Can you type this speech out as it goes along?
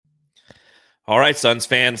All right, Suns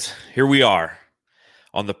fans, here we are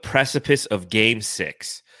on the precipice of Game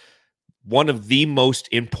 6, one of the most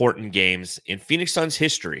important games in Phoenix Suns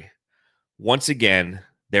history. Once again,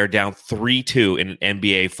 they're down 3-2 in an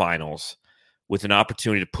NBA Finals with an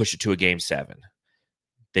opportunity to push it to a Game 7.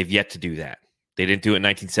 They've yet to do that. They didn't do it in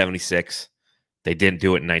 1976. They didn't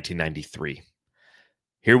do it in 1993.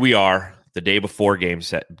 Here we are, the day before Game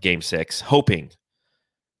 6, hoping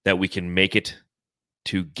that we can make it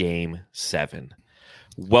to Game 7.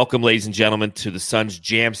 Welcome, ladies and gentlemen, to the Suns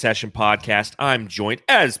Jam Session podcast. I'm joined,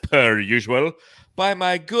 as per usual, by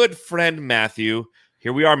my good friend Matthew.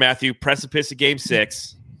 Here we are, Matthew, precipice of Game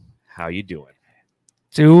 6. How you doing?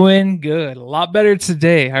 Doing good. A lot better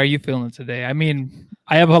today. How are you feeling today? I mean,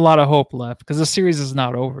 I have a lot of hope left because the series is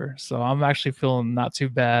not over. So I'm actually feeling not too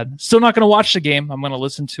bad. Still not going to watch the game. I'm going to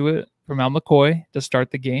listen to it from Al McCoy to start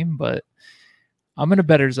the game, but I'm in a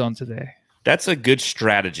better zone today. That's a good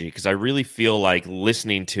strategy because I really feel like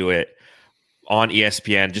listening to it on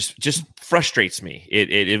ESPN just frustrates me.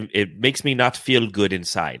 It makes me not feel good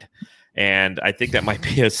inside. And I think that might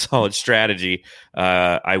be a solid strategy.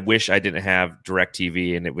 I wish I didn't have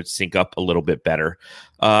DirecTV and it would sync up a little bit better.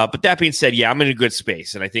 But that being said, yeah, I'm in a good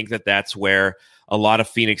space. And I think that that's where a lot of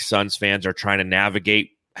Phoenix Suns fans are trying to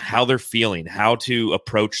navigate how they're feeling, how to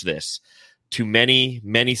approach this. To many,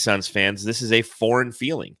 many Suns fans, this is a foreign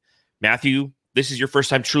feeling. Matthew, this is your first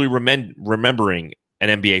time truly remembering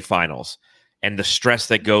an NBA Finals and the stress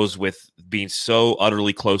that goes with being so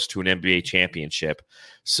utterly close to an NBA championship.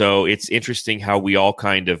 So it's interesting how we all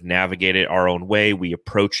kind of navigate it our own way. We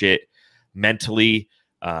approach it mentally.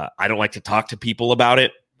 I don't like to talk to people about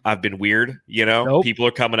it. I've been weird, you know. Nope. People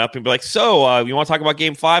are coming up and be like, so you want to talk about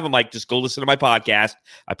Game 5? I'm like, just go listen to my podcast.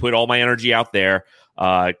 I put all my energy out there.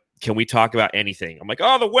 Can we talk about anything? I'm like,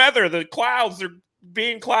 oh, the weather, the clouds, they're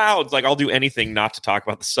being clouds. Like, I'll do anything not to talk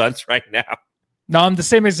about the Suns right now. No, I'm the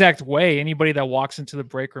same exact way. Anybody that walks into the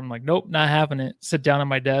break room, like, nope, not having it. Sit down at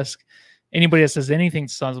my desk. Anybody that says anything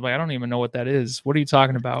Suns, I'm like, I don't even know what that is. What are you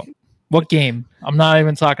talking about? What game? I'm not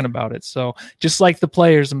even talking about it. So just like the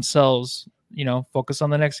players themselves, you know, focus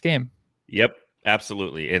on the next game. Yep,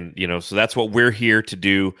 absolutely. And, you know, so that's what we're here to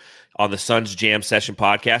do on the Suns Jam Session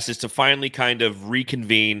podcast, is to finally kind of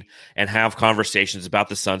reconvene and have conversations about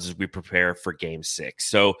the Suns as we prepare for Game 6.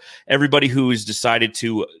 So everybody who has decided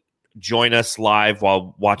to join us live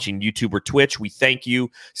while watching YouTube or Twitch, we thank you.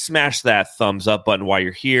 Smash that thumbs up button while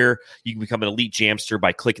you're here. You can become an elite Jamster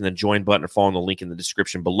by clicking the join button or following the link in the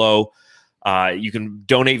description below. You can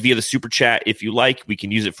donate via the super chat if you like. We can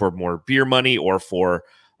use it for more beer money or for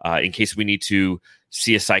in case we need to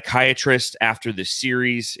see a psychiatrist after this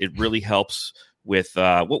series. It really helps with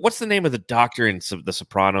what's the name of the doctor in The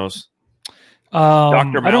Sopranos?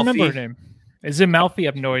 Dr. Malfi. I don't remember her name. Is it Malfi? I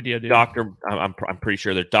have no idea, dude. I'm pretty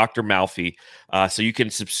sure they're Dr. Malfi. So you can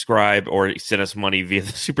subscribe or send us money via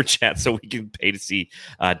the super chat so we can pay to see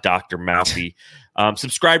Dr. Malfi.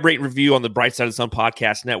 Subscribe, rate, and review on the Bright Side of the Sun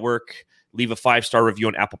Podcast Network. Leave a 5-star review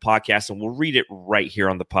on Apple Podcasts, and we'll read it right here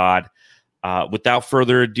on the pod. Without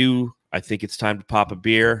further ado, I think it's time to pop a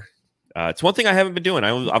beer. It's one thing I haven't been doing.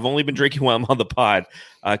 I've only been drinking while I'm on the pod,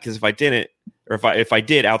 because if I didn't, or if I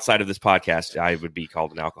did outside of this podcast, I would be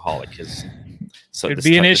called an alcoholic. Because it'd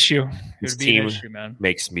be an issue. This team man.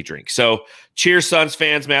 Makes me drink. So, cheers, Suns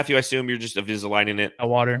fans. Matthew, I assume you're just Invisaligning it.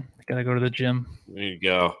 Water. Gotta go to the gym. There you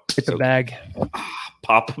go. Get the bag.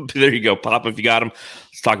 Pop. There you go. Pop if you got them.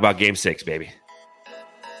 Let's talk about Game 6, baby.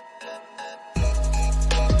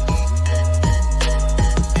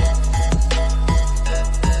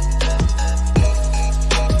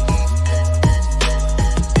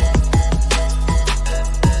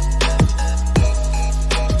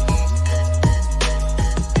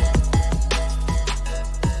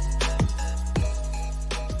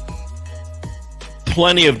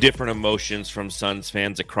 Plenty of different emotions from Suns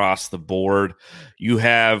fans across the board. You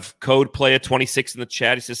have Code Playa 26 in the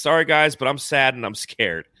chat. He says, sorry, guys, but I'm sad and I'm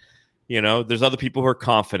scared. You know, there's other people who are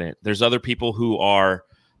confident. There's other people who are,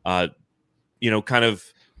 kind of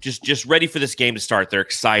just ready for this game to start. They're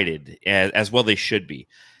excited, as well they should be.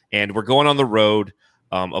 And we're going on the road,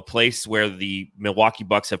 a place where the Milwaukee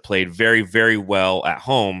Bucks have played very, very well at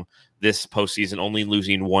home this postseason, only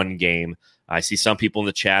losing one game. I see some people in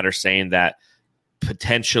the chat are saying that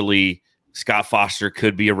potentially Scott Foster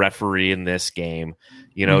could be a referee in this game.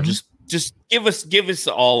 You know, just give us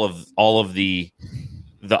all of the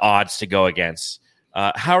odds to go against.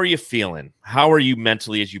 How are you feeling? How are you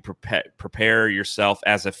mentally as you prepare yourself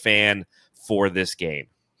as a fan for this game?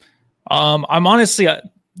 I'm honestly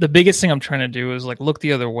the biggest thing I'm trying to do is like look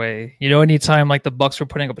the other way. You know, anytime like the Bucks were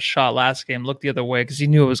putting up a shot last game, look the other way because you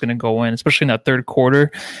knew it was going to go in, especially in that third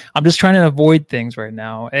quarter. I'm just trying to avoid things right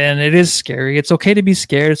now, and it is scary. It's okay to be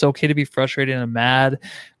scared. It's okay to be frustrated and mad.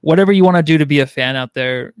 Whatever you want to do to be a fan out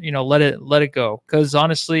there, you know, let it go. Because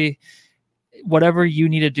honestly, whatever you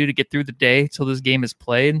need to do to get through the day till this game is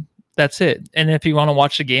played, that's it. And if you want to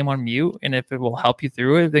watch the game on mute and if it will help you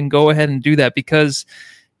through it, then go ahead and do that, because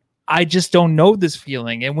I just don't know this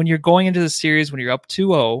feeling. And when you're going into the series, when you're up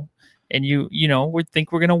 2-0 and you we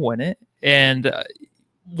think we're going to win it, and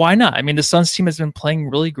why not? I mean, the Suns team has been playing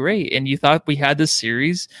really great, and you thought we had this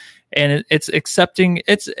series, and it's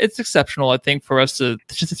exceptional, I think, for us to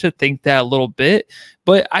think that a little bit.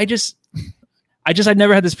 But I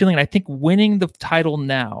never had this feeling. And I think winning the title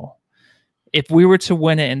now, if we were to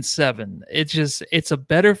win it in 7, it's a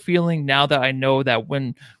better feeling now that I know that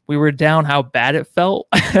when we were down, how bad it felt.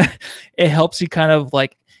 It helps you kind of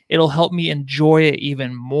like, it'll help me enjoy it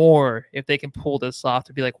even more if they can pull this off,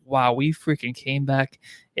 to be like, wow, we freaking came back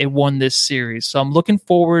and won this series. So I'm looking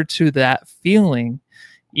forward to that feeling,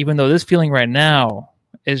 even though this feeling right now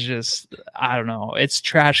is just, I don't know, it's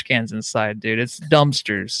trash cans inside, dude. It's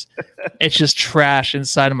dumpsters. It's just trash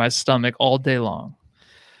inside of my stomach all day long.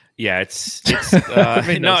 Yeah, it's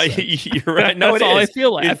no, you're right. No, that's all I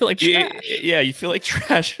feel like. I feel like trash. Yeah, you feel like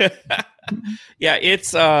trash. Yeah,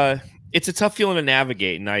 it's a tough feeling to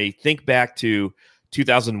navigate. And I think back to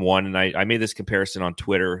 2001, and I made this comparison on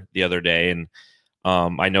Twitter the other day, and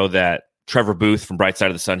I know that Trevor Booth from Bright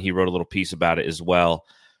Side of the Sun, he wrote a little piece about it as well.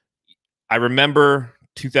 I remember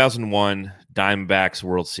 2001 Diamondbacks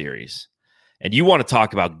World Series, and you want to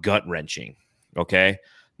talk about gut-wrenching, okay?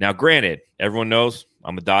 Now, granted, everyone knows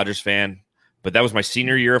I'm a Dodgers fan, but that was my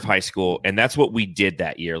senior year of high school, and that's what we did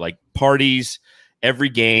that year. Like parties, every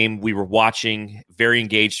game, we were watching, very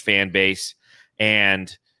engaged fan base,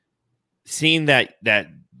 and seeing that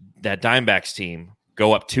Diamondbacks team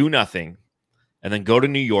go up 2-0 and then go to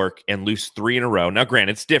New York and lose 3 in a row. Now,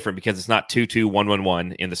 granted, it's different because it's not 2-2,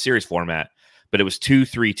 1-1-1 in the series format, but it was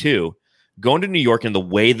 2-3-2. Going to New York in the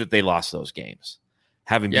way that they lost those games,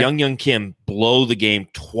 having Young Kim blow the game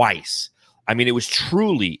twice. I mean, it was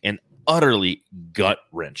truly and utterly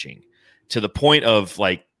gut-wrenching to the point of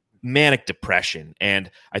like manic depression. And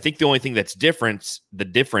I think the only thing the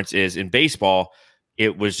difference is in baseball,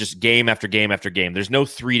 it was just game after game after game. There's no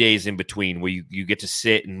 3 days in between where you get to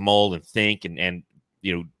sit and mull and think and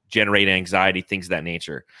generate anxiety, things of that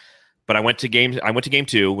nature. But I went to game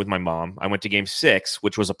 2 with my mom. I went to game 6,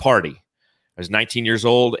 which was a party. I was 19 years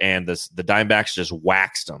old, and the Diamondbacks just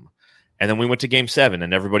waxed them. And then we went to game 7,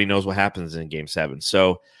 and everybody knows what happens in game 7.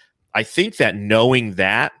 So I think that knowing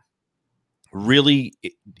that really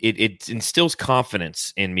it instills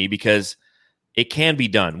confidence in me, because it can be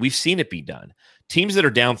done. We've seen it be done. Teams that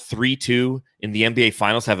are down 3-2 in the NBA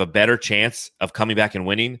Finals have a better chance of coming back and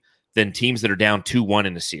winning than teams that are down 2-1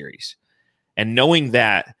 in a series. And knowing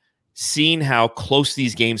that, seeing how close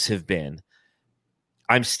these games have been,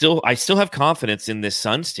 I still have confidence in this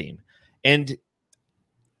Suns team. And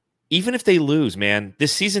even if they lose, man,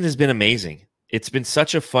 this season has been amazing. It's been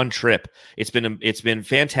such a fun trip. It's been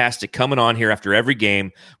fantastic coming on here after every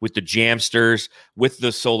game with the Jamsters, with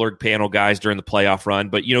the solar panel guys during the playoff run.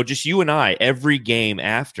 But, just you and I, every game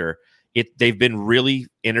after it, they've been really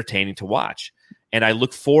entertaining to watch. And I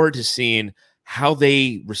look forward to seeing how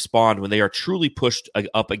they respond when they are truly pushed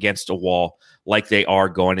up against a wall like they are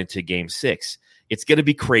going into game 6. It's going to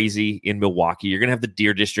be crazy in Milwaukee. You're going to have the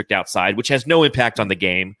Deer District outside, which has no impact on the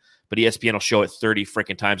game, but ESPN will show it 30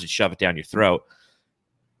 freaking times and shove it down your throat.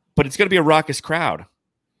 But it's going to be a raucous crowd.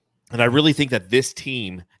 And I really think that this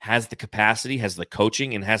team has the capacity, has the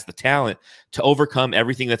coaching, and has the talent to overcome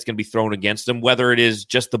everything that's going to be thrown against them, whether it is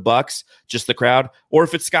just the Bucks, just the crowd, or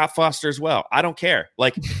if it's Scott Foster as well. I don't care.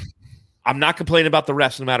 Like, I'm not complaining about the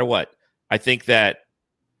refs no matter what. I think that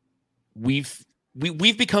we've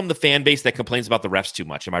become the fan base that complains about the refs too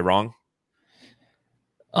much. Am I wrong?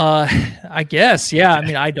 I guess, yeah. I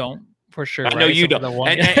mean, I don't, for sure. I know you don't.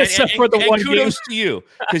 Except for the one game. Kudos to you,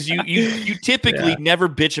 because you typically never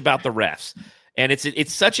bitch about the refs, and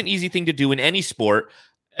it's such an easy thing to do in any sport,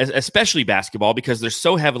 especially basketball, because they're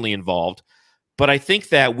so heavily involved. But I think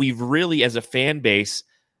that we've really, as a fan base,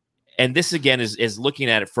 and this again is looking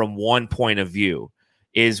at it from one point of view,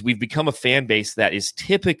 is we've become a fan base that is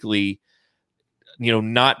typically,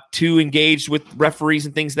 not too engaged with referees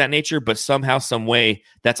and things of that nature, but somehow, some way,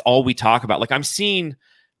 that's all we talk about. Like, I'm seeing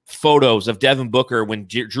photos of Devin Booker when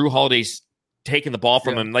Drew Holiday's taking the ball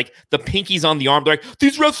from him, like the pinky's on the arm. They're like,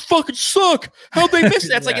 these refs fucking suck. How'd they miss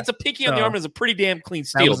that? It's like, it's a pinky on the arm. It's a pretty damn clean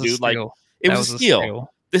steal, dude. Like, it was a steal.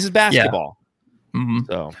 This is basketball.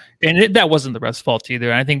 So, and that wasn't the ref's fault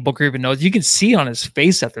either. And I think Booker even knows. You can see on his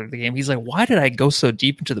face after the game. He's like, "Why did I go so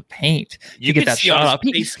deep into the paint to get that shot up?"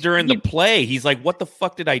 During the play, he's like, "What the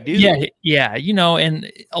fuck did I do?" Yeah.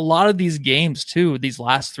 And a lot of these games too, these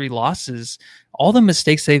last 3 losses, all the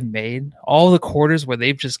mistakes they've made, all the quarters where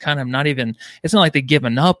they've just kind of not even. It's not like they've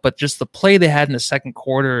given up, but just the play they had in the second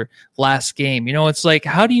quarter last game. It's like,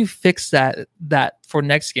 how do you fix that for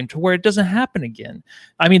next game to where it doesn't happen again?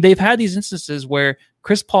 I mean, they've had these instances where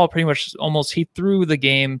Chris Paul pretty much he threw the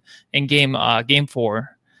game in game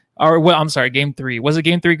 4. Or, well, I'm sorry, game 3. Was it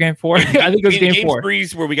game 3, game 4? I think it was game 4. Game 3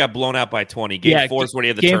 is where we got blown out by 20. Game 4 is when he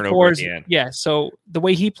had the turnover at the end. Yeah, so the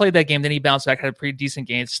way he played that game, then he bounced back, had a pretty decent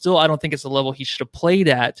game. Still, I don't think it's the level he should have played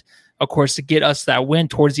at, of course, to get us that win.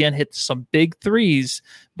 Towards the end, hit some big threes,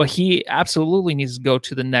 but he absolutely needs to go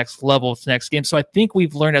to the next level, the next game. So I think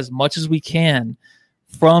we've learned as much as we can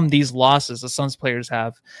from these losses the Suns players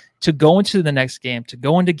have to go into the next game, to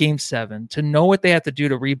go into game 7, to know what they have to do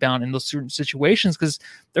to rebound in those certain situations, because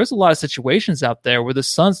there's a lot of situations out there where the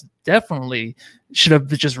Suns definitely should have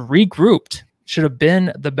just regrouped, should have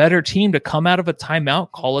been the better team to come out of a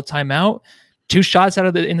timeout, call a timeout, 2 shots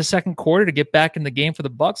in the second quarter to get back in the game for the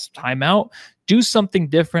Bucks, timeout, do something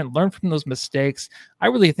different, learn from those mistakes. I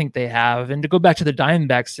really think they have. And to go back to the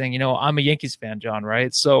Diamondbacks thing, I'm a Yankees fan, John,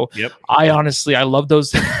 right? So yep. I love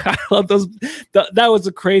those. I love those. That was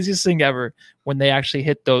the craziest thing ever when they actually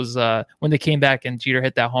hit those, when they came back and Jeter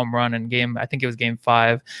hit that home run in I think it was game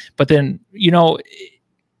 5. But then,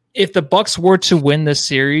 if the Bucks were to win this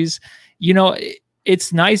series,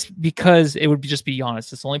 it's nice because it would just be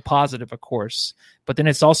Giannis. It's only positive, of course. But then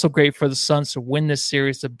it's also great for the Suns to win this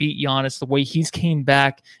series, to beat Giannis the way he's came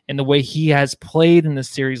back and the way he has played in the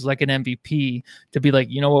series like an MVP, to be like,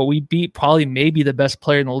 we beat probably maybe the best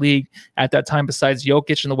player in the league at that time besides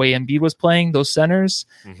Jokic, and the way Embiid was playing, those centers.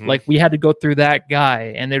 Mm-hmm. Like, we had to go through that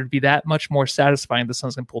guy, and it would be that much more satisfying if the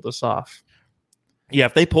Suns can pull this off. Yeah,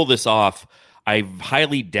 if they pull this off, I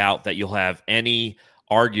highly doubt that you'll have any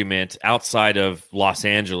argument outside of Los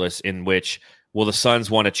Angeles in which, will the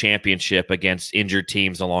Suns won a championship against injured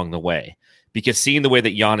teams along the way? Because seeing the way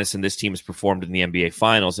that Giannis and this team has performed in the NBA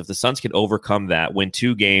Finals, if the Suns can overcome that, win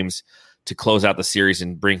 2 games to close out the series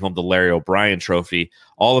and bring home the Larry O'Brien trophy,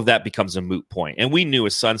 all of that becomes a moot point. And we knew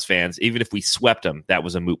as Suns fans, even if we swept them, that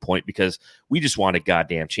was a moot point because we just want a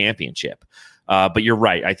goddamn championship. But you're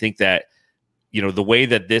right. I think that, the way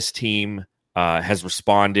that this team has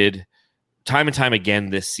responded time and time again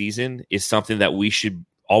this season is something that we should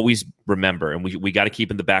always remember, and we got to keep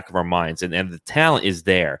in the back of our minds. And the talent is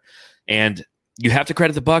there, and you have to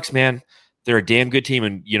credit the Bucks, man. They're a damn good team,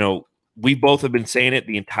 and we both have been saying it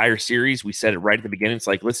the entire series. We said it right at the beginning. It's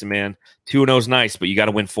like, listen, man, 2-0 is nice, but you got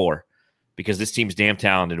to win 4 because this team's damn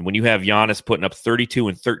talented. And when you have Giannis putting up 32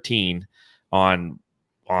 and 13 on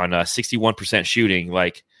 61% shooting,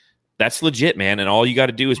 like, that's legit, man. And all you got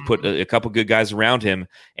to do is put a couple good guys around him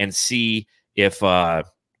and see if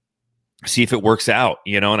it works out,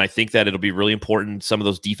 And I think that it'll be really important. Some of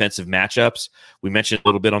those defensive matchups we mentioned a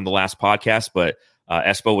little bit on the last podcast, but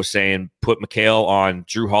Espo was saying put Mikal on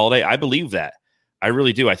Drew Holiday. I believe that. I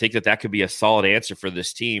really do. I think that could be a solid answer for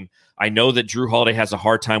this team. I know that Drew Holiday has a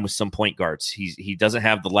hard time with some point guards. He doesn't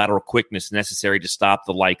have the lateral quickness necessary to stop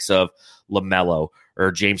the likes of LaMelo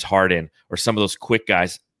or James Harden or some of those quick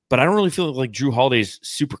guys. But I don't really feel like Drew Holiday's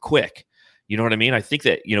super quick. You know what I mean? I think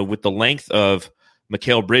that, with the length of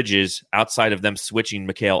Mikal Bridges, outside of them switching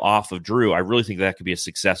Mikal off of Drew, I really think that could be a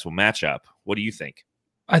successful matchup. What do you think?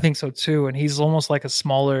 I think so too. And he's almost like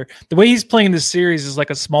the way he's playing this series is like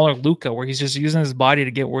a smaller Luka, where he's just using his body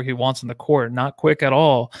to get where he wants in the court. Not quick at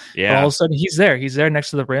all. Yeah. But all of a sudden he's there. He's there next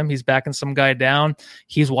to the rim. He's backing some guy down.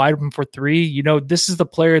 He's wide open for 3. This is the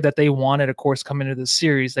player that they wanted, of course, coming into the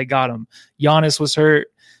series. They got him. Giannis was hurt.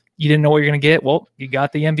 You didn't know what you're going to get. Well, you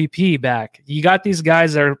got the MVP back. You got these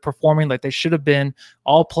guys that are performing like they should have been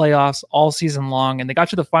all playoffs, all season long, and they got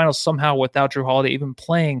to the finals somehow without Drew Holiday even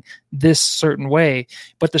playing this certain way.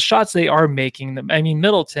 But the shots they are making,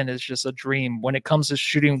 Middleton is just a dream when it comes to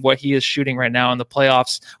shooting what he is shooting right now in the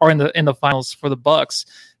playoffs or in the finals for the Bucks.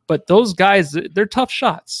 But those guys, they're tough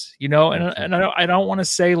shots, and I don't want to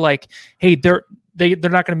say like, hey, they're not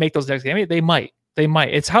going to make those next game. They might. They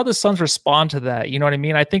might. It's how the Suns respond to that. You know what I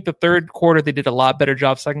mean? I think the third quarter they did a lot better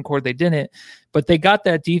job. Second quarter they didn't, but they got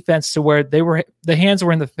that defense to where the hands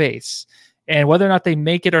were in the face, and whether or not they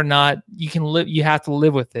make it or not, you have to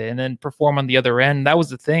live with it and then perform on the other end. That was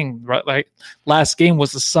the thing, right? Like last game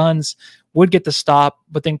was the Suns would get the stop,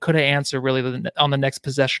 but then couldn't answer really on the next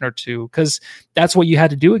possession or two, because that's what you had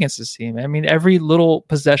to do against this team. I mean, every little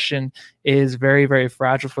possession is very, very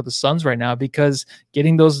fragile for the Suns right now, because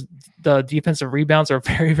getting the defensive rebounds are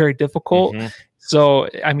very, very difficult. Mm-hmm. So,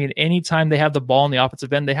 I mean, anytime they have the ball in the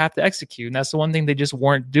offensive end, they have to execute. And that's the one thing they just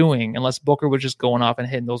weren't doing, unless Booker was just going off and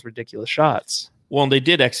hitting those ridiculous shots. Well, and they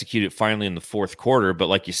did execute it finally in the fourth quarter. But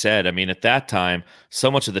like you said, I mean, at that time, so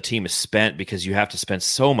much of the team is spent because you have to spend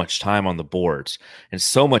so much time on the boards and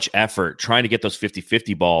so much effort trying to get those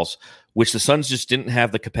 50-50 balls, which the Suns just didn't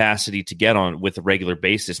have the capacity to get on with a regular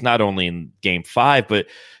basis, not only in Game 5, but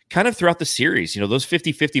kind of throughout the series. You know, those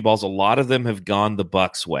 50-50 balls, a lot of them have gone the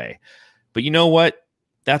Bucks' way. But you know what?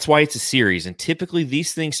 That's why it's a series. And typically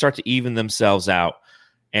these things start to even themselves out.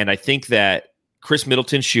 And I think that Chris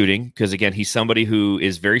Middleton's shooting, because again, he's somebody who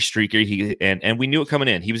is very streaky. And we knew it coming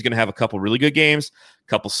in. He was going to have a couple really good games, a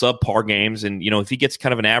couple subpar games. And, you know, if he gets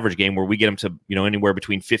kind of an average game where we get him to, you know, anywhere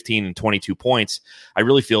between 15 and 22 points, I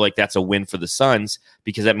really feel like that's a win for the Suns,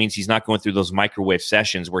 because that means he's not going through those microwave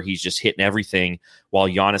sessions where he's just hitting everything while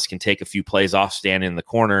Giannis can take a few plays off, stand in the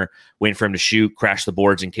corner, waiting for him to shoot, crash the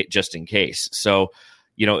boards just in case. So,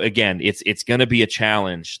 you know, again, it's going to be a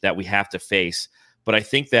challenge that we have to face. But I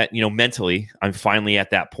think that, you know, mentally, I'm finally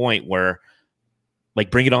at that point where,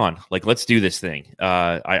 like, bring it on. Like, let's do this thing.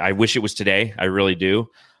 I wish it was today. I really do.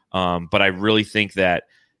 But I really think that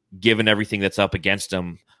given everything that's up against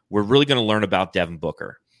them, we're really going to learn about Devin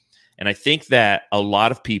Booker. And I think that a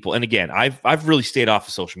lot of people, and again, I've really stayed off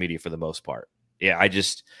of social media for the most part. Yeah,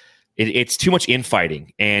 it's too much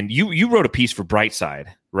infighting. And you wrote a piece for Brightside,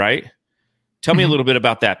 right? Tell me a little bit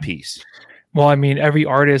about that piece. Well, I mean, every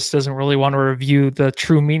artist doesn't really want to review the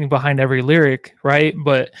true meaning behind every lyric, right?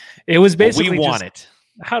 But it was basically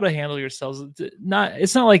how to handle yourselves.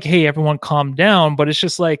 It's not like, hey, everyone calm down, but it's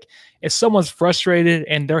just like, if someone's frustrated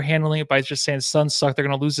and they're handling it by just saying Suns suck, they're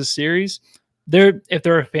going to lose the series. If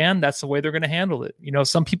they're a fan, that's the way they're going to handle it. You know,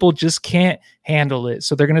 some people just can't handle it.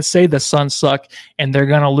 So they're going to say the Suns suck and they're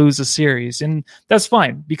going to lose a series. And that's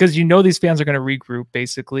fine, because you know these fans are going to regroup,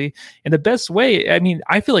 basically. And the best way, I mean,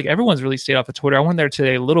 I feel like everyone's really stayed off of Twitter. I went there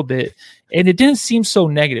today a little bit, and it didn't seem so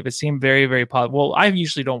negative. It seemed very, very positive. Well, I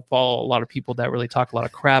usually don't follow a lot of people that really talk a lot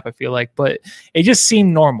of crap, I feel like, but it just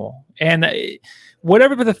seemed normal. And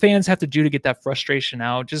whatever the fans have to do to get that frustration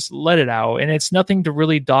out, just let it out. And it's nothing to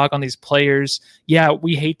really dog on these players. Yeah,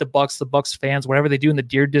 we hate the Bucks fans, whatever they do in the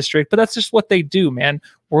Deer District, but that's just what they do, man.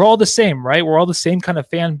 We're all the same, right? We're all the same kind of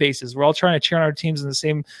fan bases. We're all trying to cheer on our teams in the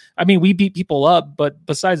same. I mean, we beat people up, but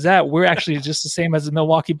besides that, we're actually just the same as the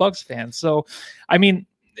Milwaukee Bucks fans. So, I mean,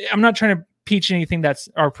 I'm not trying to preach anything that's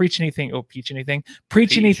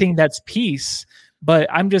peace, but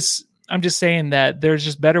I'm just saying that there's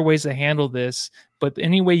just better ways to handle this. But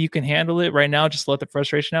any way you can handle it right now, just let the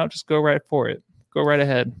frustration out. Just go right for it. Go right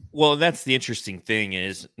ahead. Well, that's the interesting thing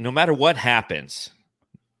is, no matter what happens,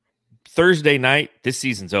 Thursday night, this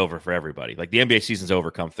season's over for everybody. Like, the NBA season's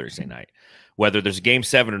over come Thursday night. Whether there's a Game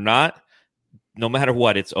 7 or not, no matter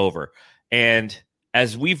what, it's over. And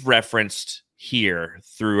as we've referenced here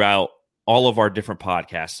throughout all of our different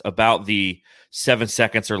podcasts about the 7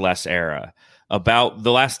 seconds or less era, about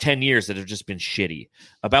the last 10 years that have just been shitty,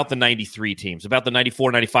 about the 93 teams, about the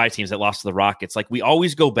 94, 95 teams that lost to the Rockets. Like, we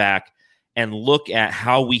always go back and look at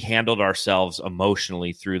how we handled ourselves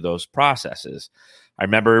emotionally through those processes. I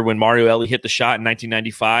remember when Mario Elie hit the shot in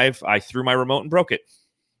 1995, I threw my remote and broke it.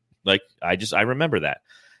 Like, I remember that.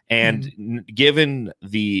 And given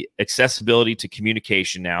the accessibility to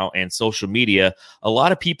communication now and social media, a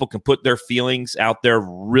lot of people can put their feelings out there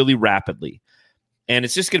really rapidly. And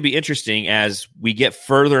it's just going to be interesting as we get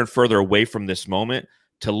further and further away from this moment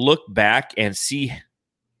to look back and see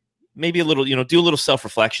maybe a little, do a little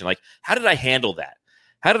self-reflection. Like, how did I handle that?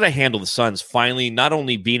 How did I handle the Suns finally not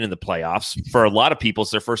only being in the playoffs? For a lot of people,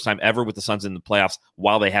 it's their first time ever with the Suns in the playoffs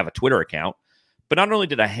while they have a Twitter account. But not only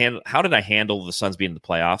how did I handle the Suns being in the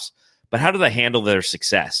playoffs, but how did I handle their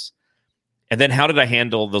success? And then how did I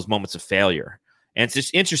handle those moments of failure? And it's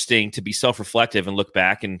just interesting to be self-reflective and look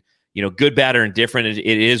back and, good, bad, or indifferent, it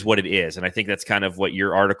is what it is. And I think that's kind of what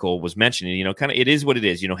your article was mentioning, it is what it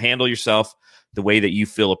is. Handle yourself the way that you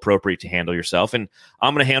feel appropriate to handle yourself. And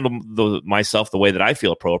I'm going to handle myself the way that I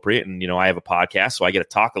feel appropriate. And, I have a podcast, so I get to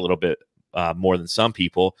talk a little bit more than some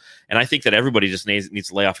people. And I think that everybody just needs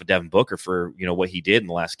to lay off of Devin Booker for, what he did in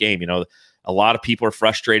the last game. A lot of people are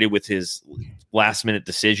frustrated with his last minute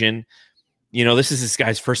decision. This is this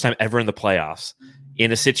guy's first time ever in the playoffs,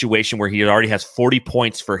 in a situation where he already has 40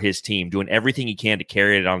 points for his team, doing everything he can to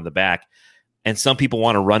carry it on the back. and some people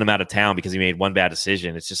want to run him out of town because he made one bad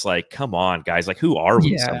decision. It's just like, come on, guys. Like, who are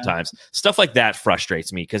we sometimes? Stuff like that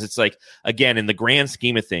frustrates me because it's like, again, in the grand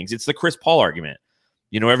scheme of things, it's the Chris Paul argument.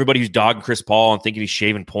 You know, everybody who's dogging Chris Paul and thinking he's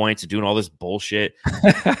shaving points and doing all this bullshit,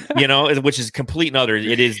 you know, which is complete and utter.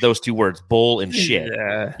 It is those two words, bull and shit,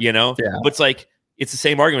 you know? Yeah. But it's like, it's the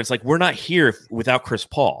same argument. It's like, we're not here without Chris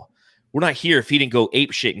Paul. We're not here if he didn't go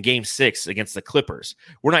ape shit in game 6 against the Clippers.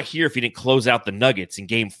 We're not here if he didn't close out the Nuggets in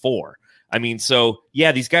game 4. I mean, so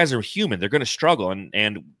yeah, these guys are human. They're going to struggle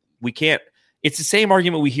and we can't. It's the same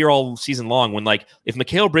argument we hear all season long when, like, if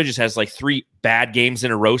Mikal Bridges has like 3 bad games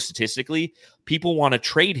in a row statistically, people want to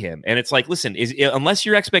trade him. And it's like, listen, unless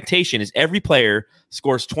your expectation is every player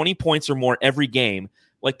scores 20 points or more every game,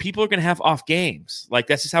 like, people are going to have off games. Like,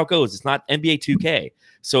 that's just how it goes. It's not NBA 2K.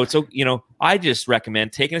 So it's, you know, I just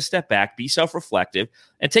recommend taking a step back, be self-reflective,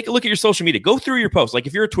 and take a look at your social media. Go through your posts. Like,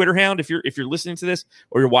 if you're a Twitter hound, if you're listening to this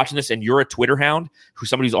or you're watching this and you're a Twitter hound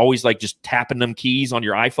somebody who's always like just tapping them keys on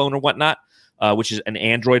your iPhone or whatnot, which is an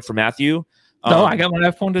Android for Matthew. No, I got my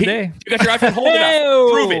iPhone today. You got your iPhone? Hold it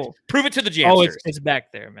up. Prove it. Prove it to the Jamsters. Oh, it's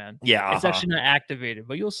back there, man. Yeah. It's actually not activated,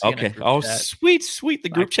 but you'll see. Okay. Oh, chat. Sweet. The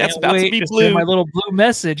group chat's about to be blue. My little blue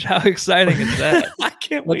message. How exciting is that? I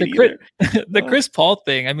can't wait either. The Chris Paul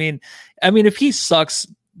thing, I mean, if he sucks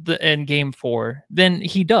in game 4, then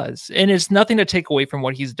he does. And it's nothing to take away from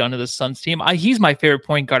what he's done to the Suns team. He's my favorite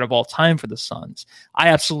point guard of all time for the Suns. I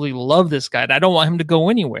absolutely love this guy. And I don't want him to go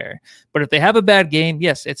anywhere. But if they have a bad game,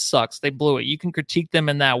 yes, it sucks. They blew it. You can critique them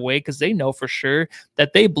in that way because they know for sure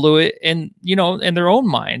that they blew it in their own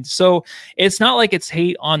mind. So it's not like it's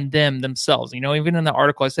hate on themselves. You know, even in the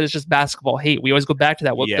article, I said it's just basketball hate. We always go back to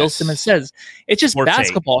that. What Bill Simmons says. It's just sports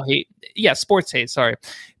basketball hate. Yeah, sports hate. Sorry.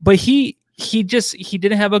 But he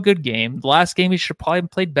didn't have a good game. The last game, he should probably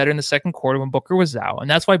have played better in the second quarter when Booker was out. And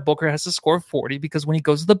that's why Booker has to score 40, because when he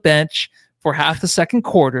goes to the bench for half the second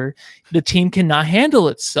quarter, the team cannot handle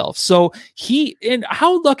itself. So and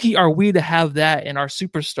how lucky are we to have that in our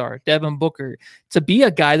superstar, Devin Booker, to be a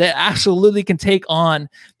guy that absolutely can take on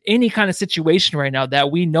any kind of situation right now that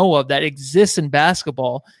we know of that exists in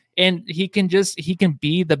basketball. And he can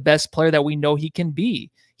be the best player that we know he can be.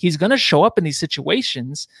 He's going to show up in these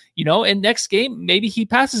situations, and next game, maybe he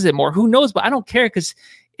passes it more. Who knows? But I don't care, because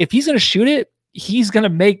if he's going to shoot it, he's going to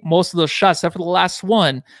make most of those shots, except for the last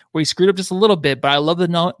one where he screwed up just a little bit. But I love the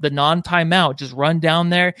non-timeout. Just run down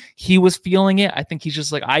there. He was feeling it. I think he's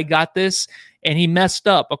just like, I got this. And he messed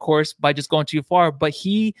up, of course, by just going too far. But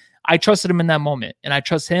I trusted him in that moment. And I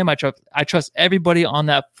trust him. I trust everybody on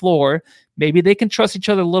that floor. Maybe they can trust each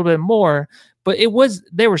other a little bit more. But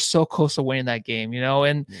they were so close to winning that game,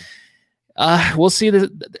 and we'll see.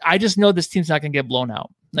 I just know this team's not going to get blown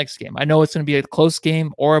out next game. I know it's going to be a close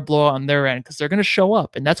game or a blowout on their end because they're going to show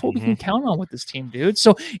up. And that's what we can count on with this team, dude.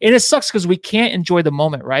 So, and it sucks because we can't enjoy the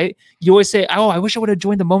moment, right? You always say, oh, I wish I would have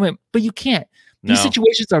enjoyed the moment, but you can't. These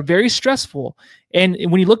situations are very stressful. And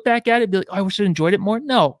when you look back at it, be like, oh, I wish I enjoyed it more.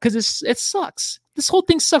 No, because it sucks. This whole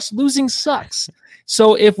thing sucks. Losing sucks.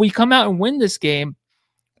 So if we come out and win this game,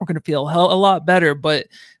 we're going to feel a lot better. But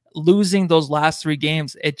losing those last 3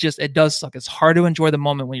 games, it does suck. It's hard to enjoy the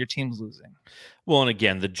moment when your team's losing. Well, and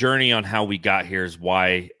again, the journey on how we got here is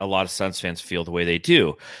why a lot of Suns fans feel the way they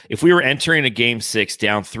do. If we were entering a game 6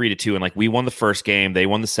 down 3-2, and like we won the first game, they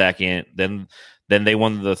won the second, then they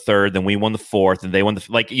won the third, then we won the fourth, and they won if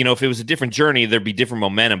it was a different journey, there'd be different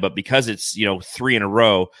momentum. But because it's 3 in a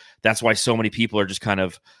row, that's why so many people are just kind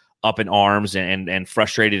of up in arms and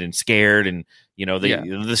frustrated and scared, and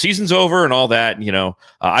the season's over and all that.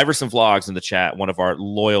 Iverson Vlogs in the chat, one of our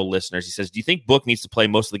loyal listeners, he says, do you think Book needs to play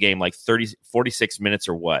most of the game, like 46 minutes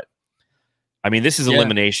or what? I mean, this is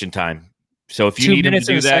elimination time. So if you need him to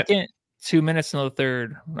do that, 2 minutes in the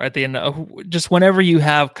third, right at the end, just whenever you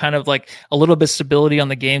have kind of like a little bit of stability on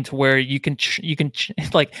the game to where you can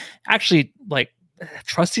actually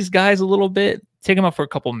trust these guys a little bit. Take him out for a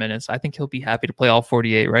couple minutes. I think he'll be happy to play all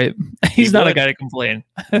 48, right? He's not a guy to complain.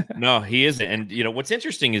 No, he isn't. And, what's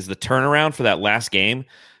interesting is the turnaround for that last game.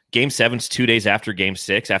 Game 7's 2 days after game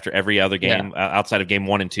 6, after every other game outside of game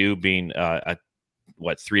 1 and 2 being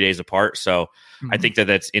 3 days apart. So I think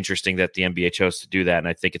that's interesting that the NBA chose to do that. And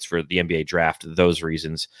I think it's for the NBA draft, those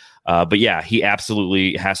reasons. But yeah, he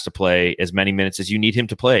absolutely has to play as many minutes as you need him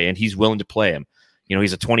to play. And he's willing to play him.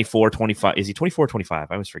 He's a 24, 25. Is he 24 or 25?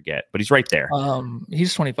 I always forget, but he's right there.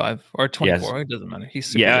 He's 25 or 24. Yes. It doesn't matter.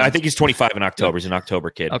 He's I think he's 25 in October. He's an October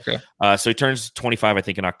kid. Okay. So he turns 25, I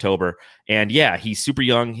think, in October. And yeah, he's super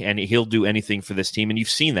young and he'll do anything for this team. And you've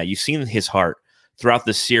seen that. You've seen his heart throughout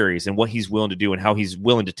the series and what he's willing to do and how he's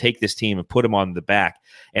willing to take this team and put them on the back.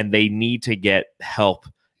 And they need to get help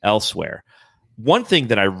elsewhere. one thing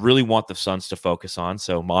that I really want the Suns to focus on.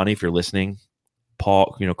 So, Monty, if you're listening,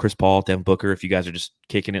 Paul, Chris Paul, Devin Booker, if you guys are just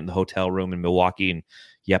kicking it in the hotel room in Milwaukee and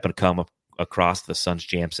you happen to come across the Suns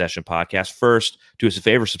Jam Session podcast, first, do us a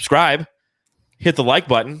favor, subscribe, hit the like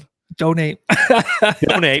button. Donate,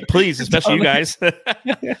 please, especially you guys.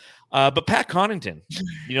 But Pat Connaughton,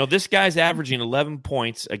 this guy's averaging 11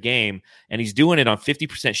 points a game, and he's doing it on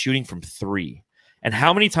 50% shooting from three. And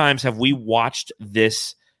how many times have we watched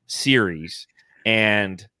this series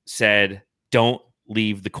and said, don't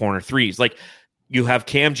leave the corner threes? Like, you have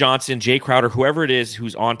Cam Johnson, Jay Crowder, whoever it is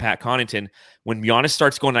who's on Pat Connaughton. When Giannis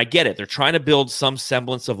starts going, I get it. They're trying to build some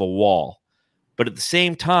semblance of a wall. But at the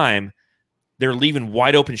same time, they're leaving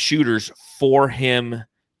wide open shooters for him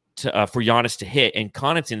for Giannis to hit, and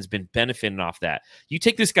Connaughton's been benefiting off that. You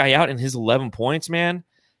take this guy out in his 11 points, man.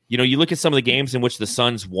 You look at some of the games in which the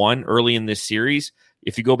Suns won early in this series.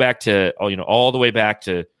 If you go back to, all the way back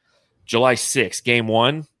to July 6th, game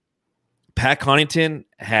 1, Pat Connaughton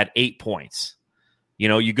had 8 points.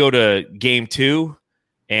 You go to game 2,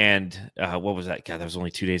 and what was that? God, that was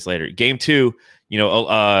only 2 days later. Game 2,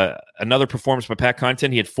 another performance by Pat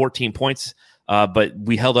Connaughton. He had 14 points. But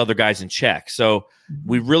we held other guys in check. So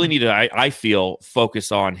we really need to, I feel,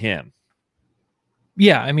 focus on him.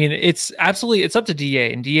 Yeah, I mean, it's up to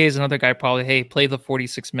DA. And DA is another guy probably, hey, play the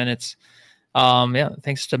 46 minutes. Yeah,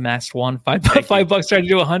 thanks to Masked One. $5 trying to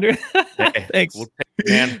do 100. Hey, thanks. We'll take it,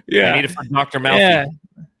 man. Yeah. I need it for Dr. Malfi.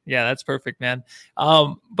 Yeah, that's perfect, man.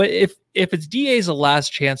 But if it's DA's the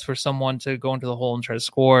last chance for someone to go into the hole and try to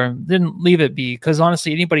score, then leave it be. Because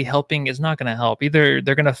honestly, anybody helping is not going to help. Either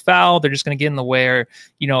they're going to foul, they're just going to get in the way, or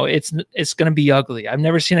it's going to be ugly. I've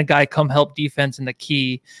never seen a guy come help defense in the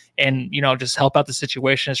key and just help out the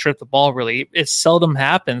situation and strip the ball. Really, it seldom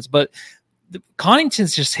happens. But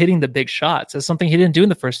Connaughton's just hitting the big shots. That's something he didn't do in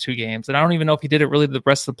the first 2 games, and I don't even know if he did it really the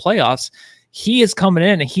rest of the playoffs. He is coming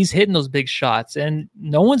in and he's hitting those big shots, and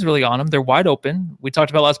no one's really on him. They're wide open. We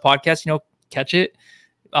talked about last podcast, catch it,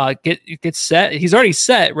 get set. He's already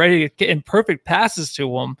set, ready to get in perfect passes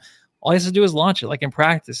to him. All he has to do is launch it like in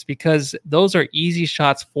practice, because those are easy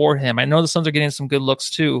shots for him. I know the Suns are getting some good looks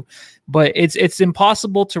too, but it's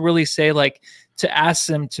impossible to really say, like, to ask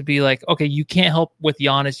them to be like, okay, you can't help with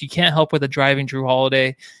Giannis. You can't help with a driving Drew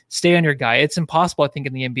Holiday. Stay on your guy. It's impossible, I think,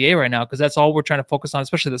 in the NBA right now, because that's all we're trying to focus on,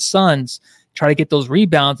 especially the Suns, try to get those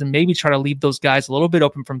rebounds and maybe try to leave those guys a little bit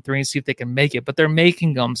open from three and see if they can make it. But they're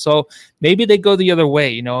making them. So maybe they go the other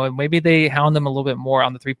way, and maybe they hound them a little bit more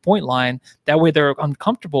on the 3-point line. That way they're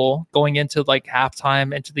uncomfortable going into like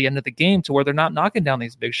halftime, into the end of the game, to where they're not knocking down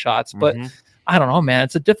these big shots. But I don't know, man.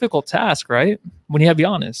 It's a difficult task, right? When you have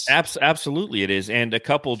Giannis. Absolutely it is. And a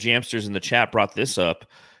couple Jamsters in the chat brought this up.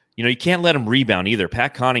 You can't let him rebound either.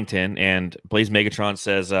 Pat Connaughton and Blaze Megatron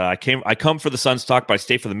says, I come for the Suns talk, but I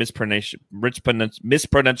stay for the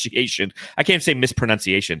mispronunciation. I can't say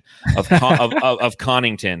mispronunciation of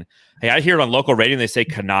Connaughton. Hey, I hear it on local radio and they say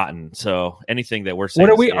Connaughton. So anything that we're saying.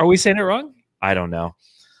 Are we saying it wrong? I don't know.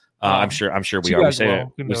 I'm sure we are.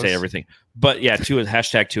 We say everything. But yeah,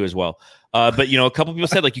 #2 as well. But a couple people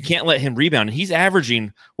said, like, you can't let him rebound. And he's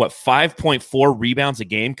averaging 5.4 rebounds a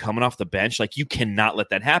game coming off the bench. Like, you cannot let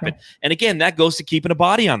that happen. And again, that goes to keeping a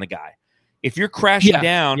body on the guy. If you're crashing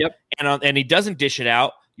down and he doesn't dish it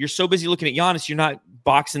out, you're so busy looking at Giannis, you're not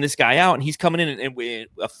boxing this guy out, and he's coming in and with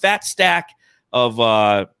a fat stack of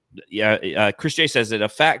Chris J says that a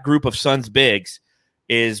fat group of Suns bigs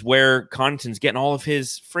is where Connaughton's getting all of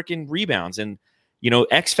his freaking rebounds and,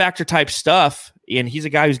 X factor type stuff. And he's a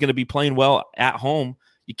guy who's going to be playing well at home.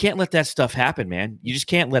 You can't let that stuff happen, man. You just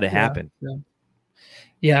can't let it happen.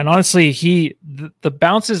 Yeah. And honestly, the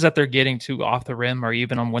bounces that they're getting to off the rim, or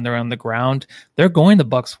even when they're on the ground, they're going the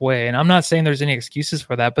Bucks' way. And I'm not saying there's any excuses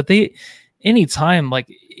for that, but anytime,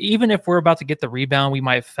 like, even if we're about to get the rebound, we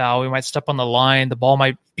might foul, we might step on the line, the ball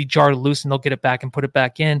might be jarred loose, and they'll get it back and put it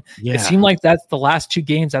back in. It seemed like that's the last 2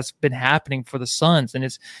 games that's been happening for the Suns, and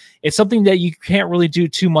it's something that you can't really do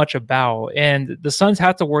too much about. And the Suns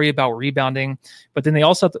have to worry about rebounding, but then they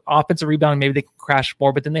also have the offensive rebounding. Maybe they can crash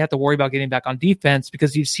more, but then they have to worry about getting back on defense,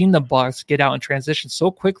 because you've seen the Bucks get out and transition so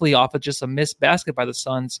quickly off of just a missed basket by the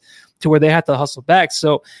Suns to where they have to hustle back.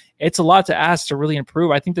 So it's a lot to ask to really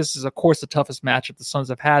improve. I think this is, of course, the toughest matchup the Suns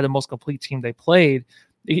have had, the most complete team they played,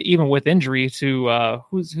 even with injury to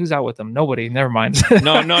who's out with them? Nobody. Never mind.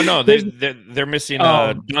 No. They're missing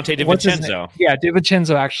Dante DiVincenzo. Yeah,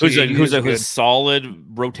 DiVincenzo actually, who's a solid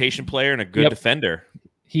rotation player and a good defender.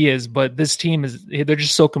 He is, but this team they're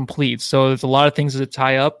just so complete. So there's a lot of things to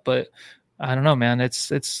tie up, but I don't know, man.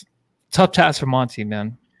 It's tough task for Monty,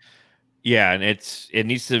 man. Yeah, and it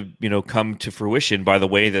needs to, come to fruition by the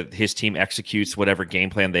way that his team executes whatever game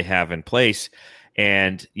plan they have in place.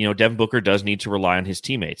 And, Devin Booker does need to rely on his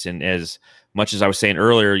teammates. And as much as I was saying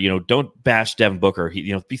earlier, don't bash Devin Booker.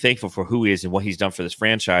 Be thankful for who he is and what he's done for this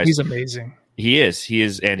franchise. He's amazing. He is,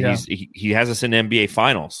 and he has us in NBA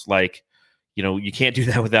finals. Like, you can't do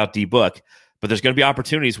that without D Book. But there's going to be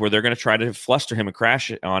opportunities where they're going to try to fluster him and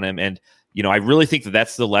crash on him. And, I really think that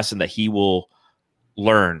that's the lesson that he will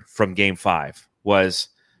learn from Game 5 was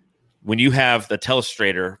when you have the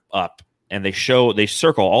telestrator up and they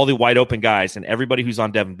circle all the wide open guys and everybody who's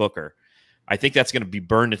on Devin Booker. I think that's going to be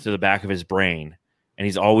burned into the back of his brain. And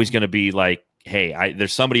he's always going to be like, hey,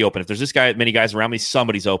 there's somebody open. If there's many guys around me,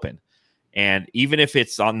 somebody's open. And even if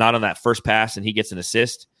it's not on that first pass and he gets an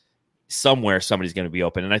assist, somewhere somebody's going to be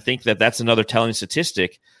open. And I think that that's another telling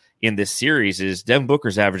statistic in this series is Devin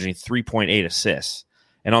Booker's averaging 3.8 assists.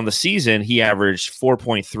 And on the season, he averaged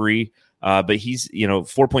 4.3, but he's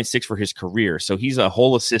 4.6 for his career. So he's a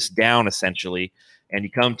whole assist down essentially. And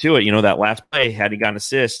you come to it, that last play, had he gotten an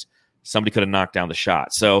assist, somebody could have knocked down the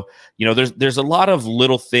shot. So there's a lot of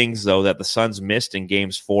little things though that the Suns missed in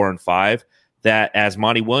games 4 and 5. That, as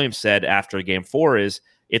Monty Williams said after Game 4, is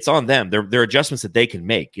it's on them. They're adjustments that they can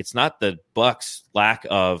make. It's not the Bucks' lack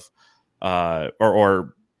of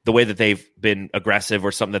or the way that they've been aggressive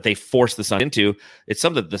or something that they force the Suns into. It's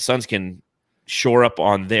something that the Suns can shore up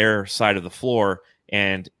on their side of the floor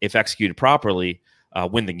and, if executed properly,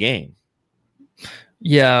 win the game.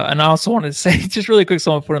 Yeah, and I also wanted to say, just really quick,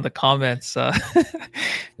 someone put in the comments,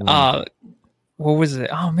 what was it?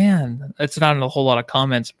 Oh, man, it's not in a whole lot of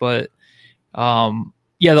comments, but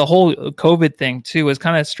the whole COVID thing too is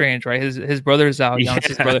kind of strange, right? His brother's out,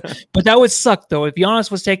 Giannis's brother. But that would suck though. If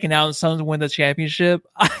Giannis was taken out and Suns win the championship,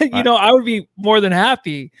 I would be more than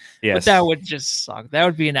happy. Yes. But that would just suck. That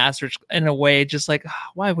would be an asterisk in a way, just like,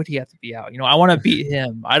 why would he have to be out? I want to beat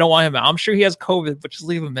him. I don't want him out. I'm sure he has COVID, but just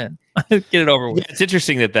leave him in. Get it over with. Yeah, it's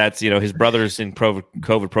interesting that's, his brother's in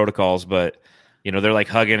COVID protocols, but they're like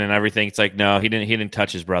hugging and everything. It's like, no, he didn't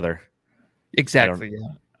touch his brother. Exactly.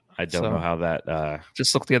 I don't know how that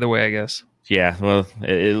just look the other way, I guess. Yeah, well,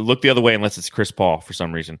 it looked the other way unless it's Chris Paul for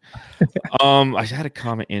some reason. I had a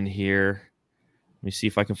comment in here. Let me see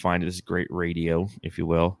if I can find it. This is great radio, if you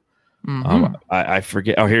will. Mm-hmm. I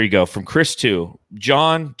forget. Oh, here you go. From Chris 2.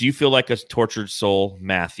 John, do you feel like a tortured soul?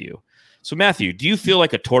 Matthew. So, Matthew, do you feel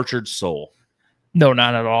like a tortured soul? No,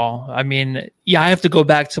 not at all. I mean, I have to go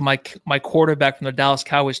back to my quarterback from the Dallas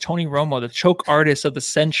Cowboys, Tony Romo, the choke artist of the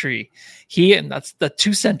century. And that's the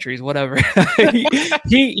 2 centuries, whatever.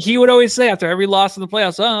 he would always say after every loss in the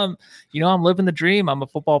playoffs, I'm living the dream. I'm a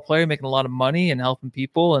football player making a lot of money and helping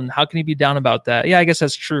people. And how can he be down about that? Yeah, I guess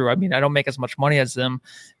that's true. I mean, I don't make as much money as them,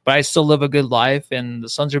 but I still live a good life. And the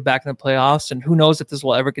Suns are back in the playoffs. And who knows if this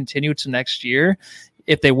will ever continue to next year.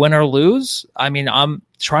 If they win or lose, I mean, I'm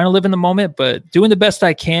trying to live in the moment, but doing the best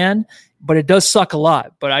I can. But it does suck a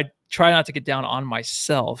lot. But I try not to get down on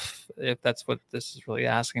myself, if that's what this is really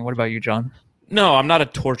asking. What about you, John? No, I'm not a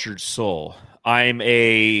tortured soul. I'm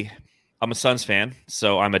a Suns fan,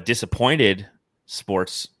 so I'm a disappointed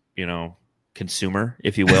sports, consumer,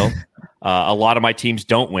 if you will. A lot of my teams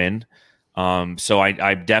don't win, so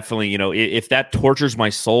I definitely, if that tortures my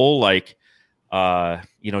soul, like.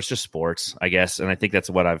 It's just sports, I guess. And I think that's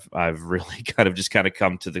what I've really kind of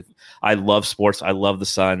come to I love sports. I love the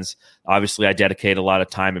Suns. Obviously I dedicate a lot of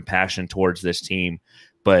time and passion towards this team,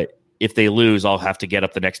 but if they lose, I'll have to get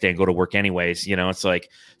up the next day and go to work anyways. It's like,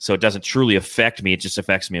 so it doesn't truly affect me. It just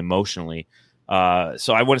affects me emotionally.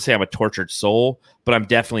 So I wouldn't say I'm a tortured soul, but I'm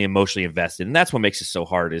definitely emotionally invested. And that's what makes it so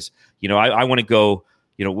hard is, I want to go,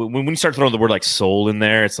 when you start throwing the word like soul in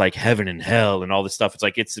there, it's like heaven and hell and all this stuff. It's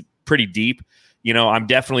like, it's pretty deep. I'm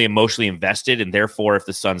definitely emotionally invested, and therefore, if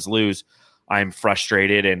the Suns lose, I'm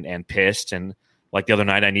frustrated and pissed. And like the other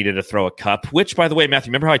night, I needed to throw a cup. Which, by the way, Matthew,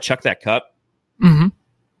 remember how I chucked that cup? Mm-hmm.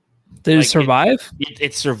 Did it survive?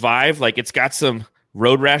 It survived. Like it's got some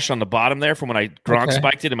road rash on the bottom there from when I Gronk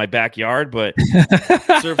spiked it in my backyard, but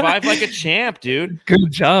survived like a champ, dude.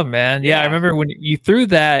 Good job, man. Yeah, I remember when you threw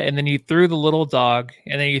that, and then you threw the little dog,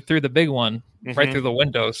 and then you threw the big one right through the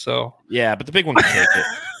window. So yeah, but the big one can take it.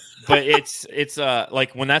 But it's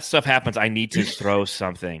like when that stuff happens, I need to throw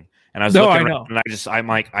something. And I was looking around and I'm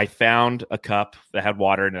like, I found a cup that had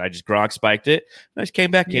water and I just Gronk spiked it. And I just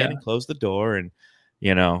came back in and closed the door and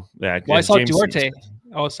Well, I saw Duarte.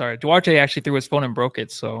 Oh, sorry. Duarte actually threw his phone and broke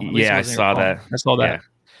it. So yeah, I saw that. I saw that. Yeah.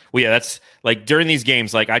 Well, yeah, that's like during these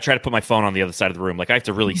games, like I try to put my phone on the other side of the room. Like I have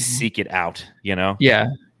to really seek it out, Yeah.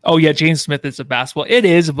 Oh yeah, James Smith is a basketball. It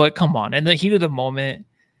is, but come on. In the heat of the moment,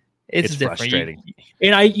 It's different. Frustrating.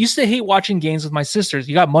 And I used to hate watching games with my sisters.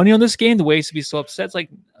 You got money on this game? The way I used to be so upset. It's like,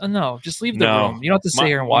 no, just leave the room. You don't have to sit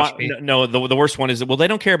here and watch me. No, the worst one is, well, they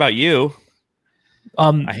don't care about you. They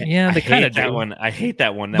kind of do. That one. I hate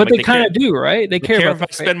that one. But they kind of do, right? They care about if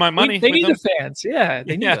I spend my money. They need the fans. Yeah,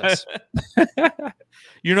 they need us.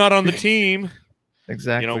 You're not on the team.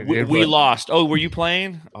 Exactly. We lost. Oh, were you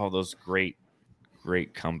playing? Oh, those great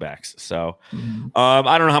comebacks. So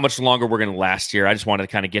I don't know how much longer we're going to last here. I just wanted to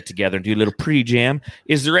kind of get together and do a little pre-jam.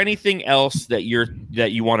 Is there anything else that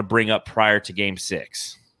you want to bring up prior to Game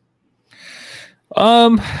 6?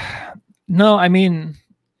 No, I mean,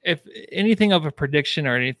 if anything of a prediction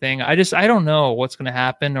or anything, I don't know what's going to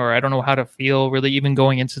happen, or I don't know how to feel really even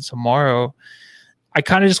going into tomorrow. I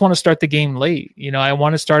kind of just want to start the game late. I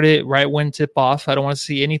want to start it right when tip off. I don't want to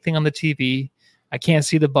see anything on the TV. I can't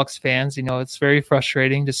see the Bucks fans. It's very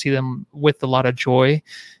frustrating to see them with a lot of joy.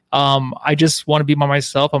 I just want to be by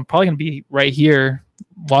myself. I'm probably going to be right here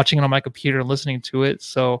watching it on my computer and listening to it.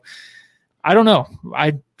 So I don't know.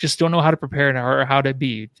 I just don't know how to prepare or how to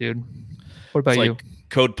be, dude. What about you?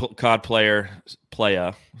 COD player,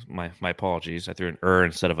 playa. My apologies. I threw an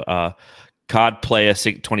instead of COD playa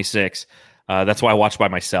 26. That's why I watch by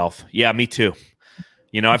myself. Yeah, me too.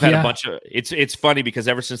 I've had a bunch of. It's funny because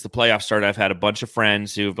ever since the playoffs started, I've had a bunch of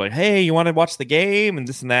friends who've like, "Hey, you want to watch the game?" and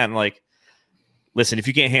this and that. And like, listen, if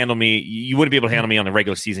you can't handle me, you wouldn't be able to handle me on a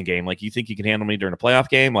regular season game. Like, you think you can handle me during a playoff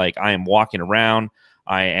game? Like, I am walking around.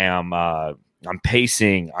 I am. I'm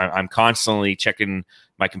pacing. I'm constantly checking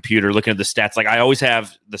my computer, looking at the stats. Like, I always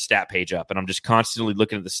have the stat page up, and I'm just constantly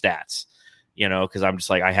looking at the stats. Because I'm just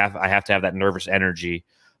like, I have to have that nervous energy.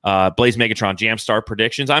 Blaze Megatron Jamstar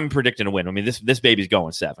predictions. I'm predicting a win. I mean, this baby's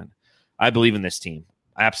going 7. I believe in this team.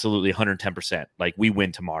 Absolutely 110%. Like, we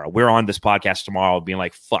win tomorrow. We're on this podcast tomorrow being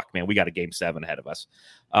like, fuck, man, we got a Game 7 ahead of us.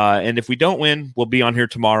 And if we don't win, we'll be on here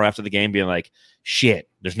tomorrow after the game being like, shit,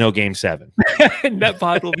 there's no Game 7. That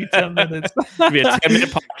pod will be 10 minutes. It'll be a 10-minute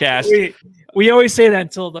podcast. We always say that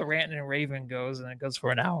until the rant and raven goes, and it goes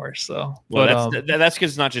for an hour. So, well, that's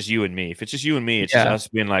because it's not just you and me. If it's just you and me, it's just us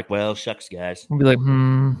being like, well, shucks, guys. We'll be like,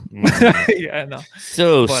 yeah, no.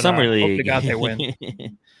 So, Summer League. Hope to God they win.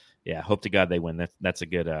 Yeah, hope to God they win. That's a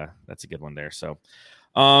good one there. So,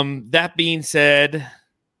 that being said,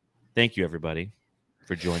 thank you everybody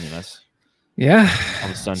for joining us. Yeah, on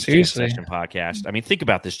the Suns Jam Session podcast. I mean, think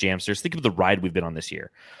about this, Jamsters. Think of the ride we've been on this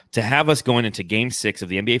year. To have us going into Game 6 of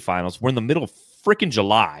the NBA Finals, we're in the middle of freaking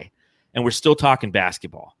July, and we're still talking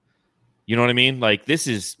basketball. You know what I mean? Like, this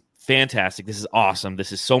is fantastic. This is awesome.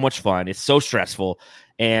 This is so much fun. It's so stressful,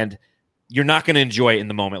 and you're not going to enjoy it in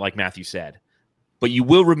the moment, like Matthew said. But you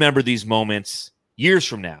will remember these moments years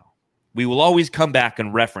from now. We will always come back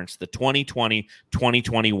and reference the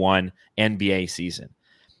 2020-2021 NBA season.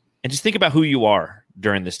 And just think about who you are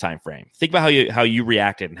during this time frame. Think about how you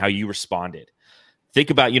reacted and how you responded.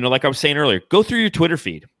 Think about, like I was saying earlier, go through your Twitter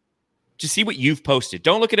feed. Just see what you've posted.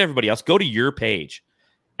 Don't look at everybody else. Go to your page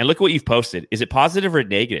and look at what you've posted. Is it positive or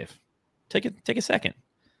negative? Take a second.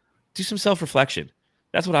 Do some self-reflection.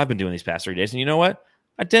 That's what I've been doing these past 3 days. And you know what?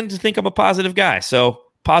 I tend to think I'm a positive guy. So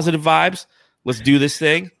positive vibes. Let's do this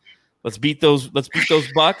thing. Let's beat those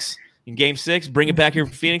Bucks in Game 6. Bring it back here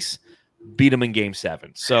from Phoenix. Beat them in Game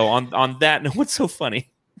 7. So on that note, what's so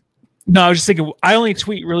funny? No, I was just thinking, I only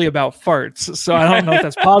tweet really about farts, so I don't know if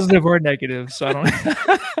that's positive or negative. So I don't.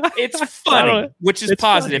 It's funny, which is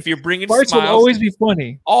positive. Funny. If you're bringing farts smiles, will always be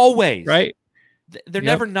funny. Always, right? They're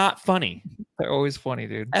never not funny. They're always funny,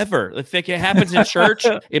 dude. Ever. If it happens in church,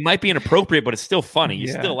 it might be inappropriate, but it's still funny.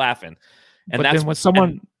 You're still laughing. And but then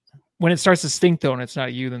when it starts to stink though, and it's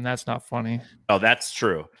not you, then that's not funny. Oh, that's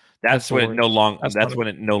true. That's when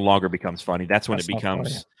it no longer becomes funny. That's when it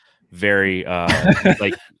becomes very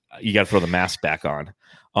like you got to throw the mask back on.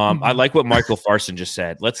 I like what Michael Farson just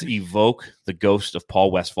said. Let's evoke the ghost of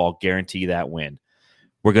Paul Westphal. Guarantee that win.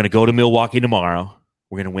 We're going to go to Milwaukee tomorrow.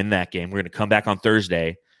 We're going to win that game. We're going to come back on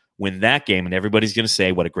Thursday, win that game, and everybody's going to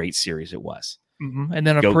say what a great series it was. And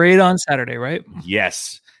then a parade on Saturday, right?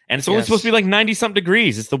 Yes. And it's only supposed to be like 90-something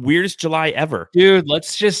degrees. It's the weirdest July ever. Dude,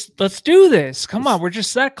 let's do this. Come on, we're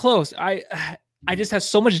just that close. I just have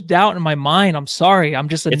so much doubt in my mind. I'm sorry. I'm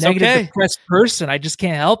just a negative, depressed person. I just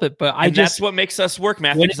can't help it. But that's what makes us work,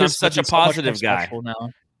 Matthew. I'm such a positive guy.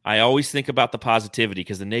 I always think about the positivity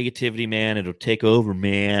because the negativity, man, it'll take over,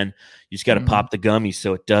 man. You just got to pop the gummies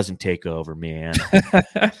so it doesn't take over, man.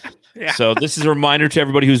 So this is a reminder to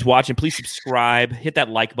everybody who's watching. Please subscribe. Hit that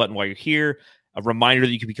like button while you're here. A reminder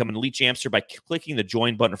that you can become an Elite Jamster by clicking the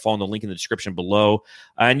join button or following the link in the description below.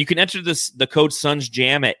 And you can enter the code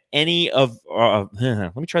SUNSJAM at any of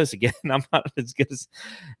let me try this again. I'm not as good as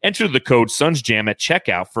enter the code SUNSJAM at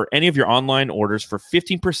checkout for any of your online orders for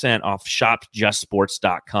 15% off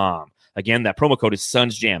shopjustsports.com. Again, that promo code is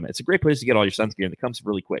SUNSJAM. It's a great place to get all your Suns gear, and it comes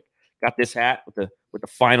really quick. Got this hat with the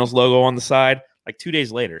finals logo on the side like 2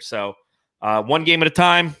 days later. So one game at a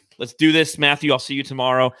time. Let's do this, Matthew. I'll see you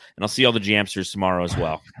tomorrow, and I'll see all the Jamsters tomorrow as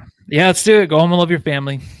well. Yeah, let's do it. Go home and love your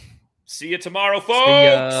family. See you tomorrow,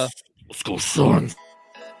 folks. Let's go, Suns.